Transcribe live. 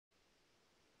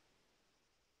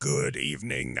Good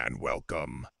evening and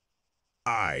welcome.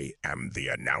 I am the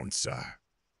announcer.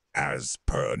 As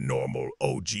per normal,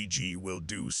 OGG will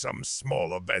do some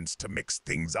small events to mix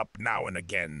things up now and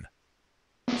again.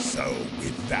 So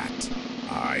with that,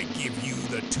 I give you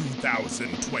the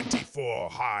 2024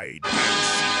 Hide and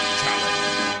Seek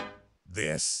Challenge.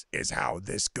 This is how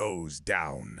this goes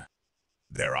down.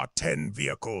 There are 10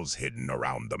 vehicles hidden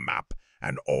around the map,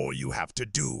 and all you have to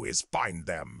do is find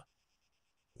them.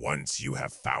 Once you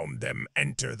have found them,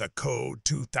 enter the code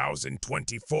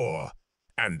 2024,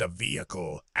 and the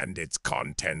vehicle and its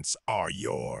contents are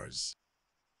yours.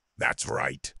 That's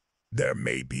right, there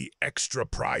may be extra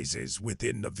prizes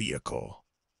within the vehicle,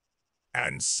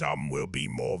 and some will be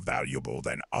more valuable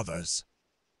than others.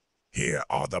 Here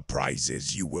are the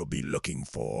prizes you will be looking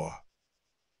for.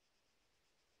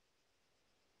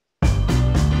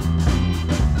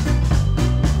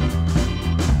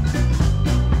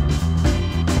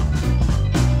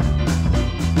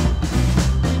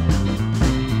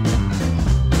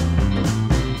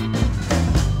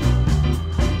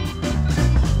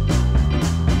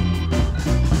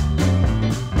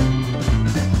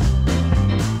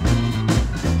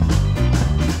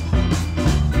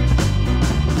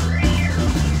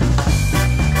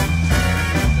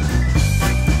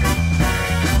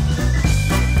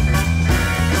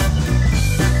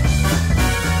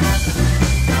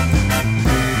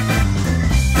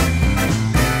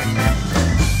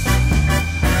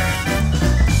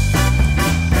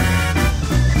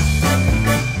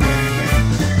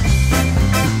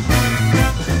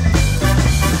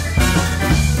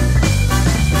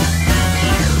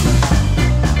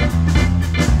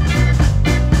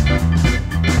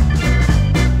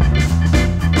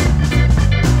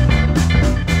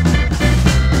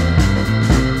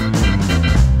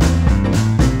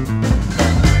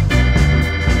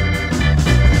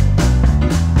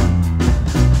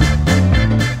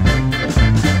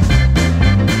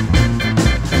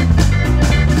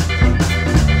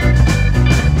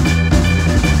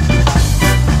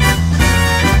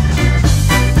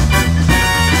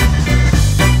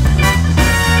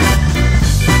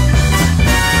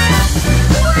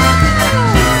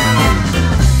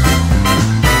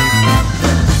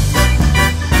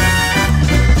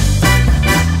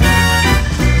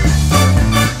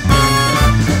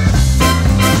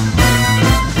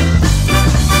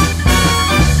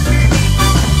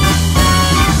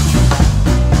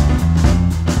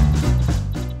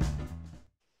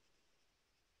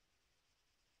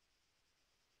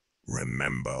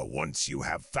 Remember, once you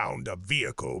have found a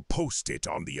vehicle, post it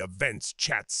on the events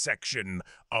chat section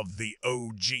of the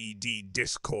OGD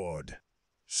Discord.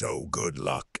 So good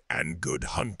luck and good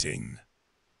hunting.